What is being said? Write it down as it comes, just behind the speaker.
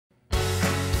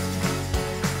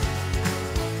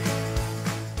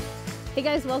Hey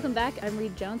guys, welcome back. I'm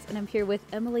Reed Jones and I'm here with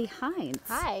Emily Hines.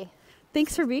 Hi.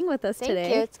 Thanks for being with us today.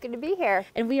 Thank you. It's good to be here.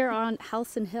 And we are on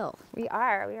Howelsen Hill. We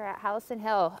are at Howelsen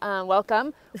Hill.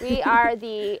 Welcome. We are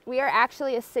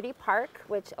actually a city park,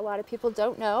 which a lot of people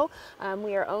don't know.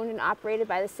 We are owned and operated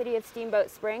by the city of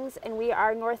Steamboat Springs, and we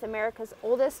are North America's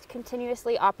oldest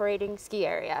continuously operating ski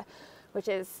area, which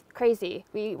is crazy.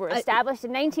 We were established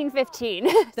in 1915,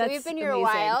 so we've been here amazing. a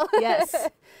while. Yes.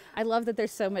 I love that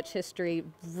there's so much history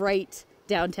right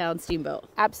downtown Steamboat.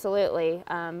 Absolutely.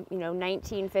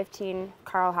 1915,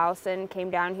 Carl Howelsen came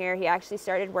down here. He actually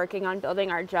started working on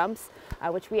building our jumps,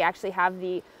 which we actually have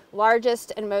the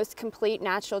largest and most complete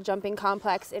natural jumping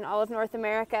complex in all of North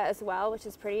America as well, which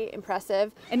is pretty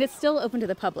impressive. And it's still open to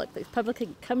the public. The public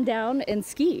can come down and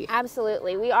ski.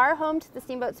 Absolutely. We are home to the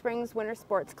Steamboat Springs Winter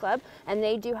Sports Club, and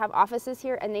they do have offices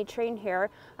here and they train here,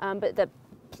 but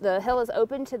the hill is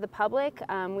open to the public.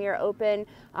 We are open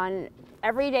on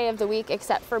every day of the week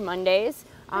except for Mondays.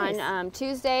 Nice. On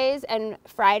Tuesdays and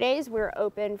Fridays, we're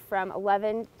open from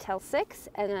 11 till 6,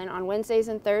 and then on Wednesdays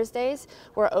and Thursdays,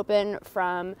 we're open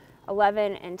from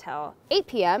 11 until 8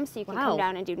 p.m. So you can come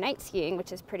down and do night skiing,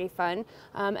 which is pretty fun.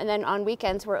 And then on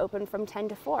weekends, we're open from 10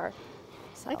 to 4.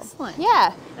 So, excellent.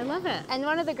 Yeah. I love it. And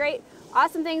one of the great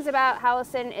awesome things about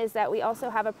Howelsen is that we also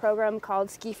have a program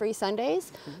called Ski Free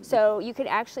Sundays. So you can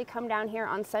actually come down here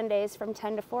on Sundays from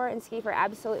 10 to 4 and ski for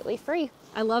absolutely free.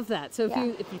 I love that. So if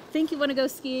you think you want to go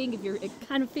skiing, if you're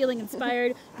kind of feeling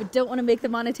inspired but don't want to make the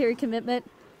monetary commitment,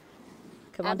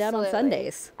 come on down on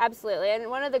Sundays. Absolutely. And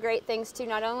one of the great things too,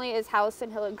 not only is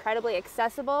Howelsen Hill incredibly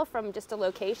accessible from just a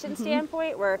location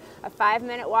standpoint, we're a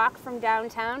 5-minute walk from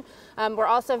downtown. We're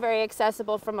also very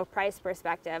accessible from a price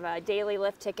perspective. A daily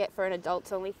lift ticket for an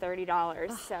adult's only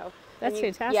 $30. So that's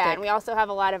fantastic. Yeah, and we also have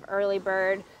a lot of early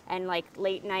bird and like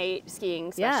late night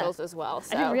skiing specials as well.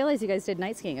 So I didn't realize you guys did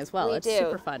night skiing as well. It's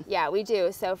super fun. Yeah, we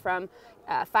do. So from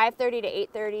 5:30 to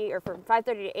 8:30, or from 5:30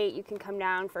 to 8, you can come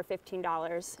down for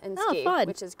 $15 and ski,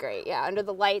 which is great. Yeah, under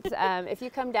the lights. If you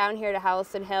come down here to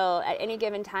Howelsen Hill at any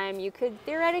given time, you could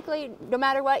theoretically, no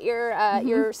matter what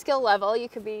your skill level, you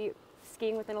could be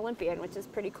skiing with an Olympian, which is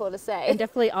pretty cool to say. And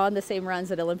definitely on the same runs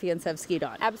that Olympians have skied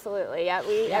on. Absolutely, yeah.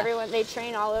 Everyone, they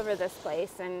train all over this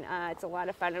place, and it's a lot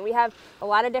of fun. And we have a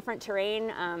lot of different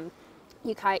terrain.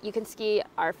 You can ski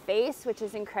our face, which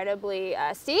is incredibly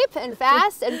steep and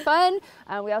fast and fun.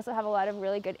 We also have a lot of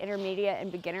really good intermediate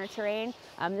and beginner terrain.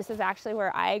 This is actually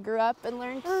where I grew up and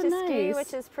learned to ski,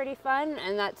 which is pretty fun,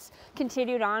 and that's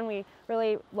continued on. We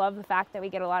really love the fact that we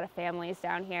get a lot of families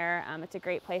down here. It's a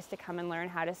great place to come and learn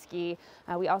how to ski.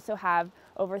 We also have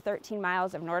over 13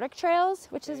 miles of Nordic trails,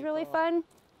 which is really fun.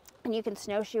 And you can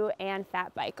snowshoe and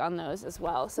fat bike on those as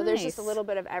well. So there's just a little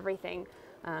bit of everything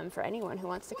for anyone who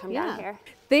wants to come down here.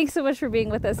 Thanks so much for being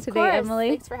with us today, Emily.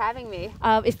 Thanks for having me.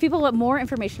 If people want more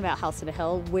information about Howelsen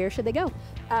Hill, where should they go?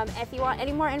 If you want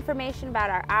any more information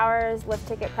about our hours, lift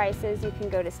ticket prices, you can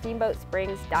go to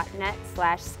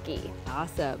steamboatsprings.net/ski.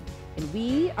 Awesome. And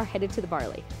we are headed to the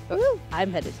Barley.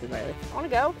 I'm headed to the Barley. I want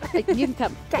to go. You can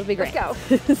come. It'll be great. Let's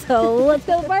go. So let's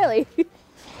go to Barley.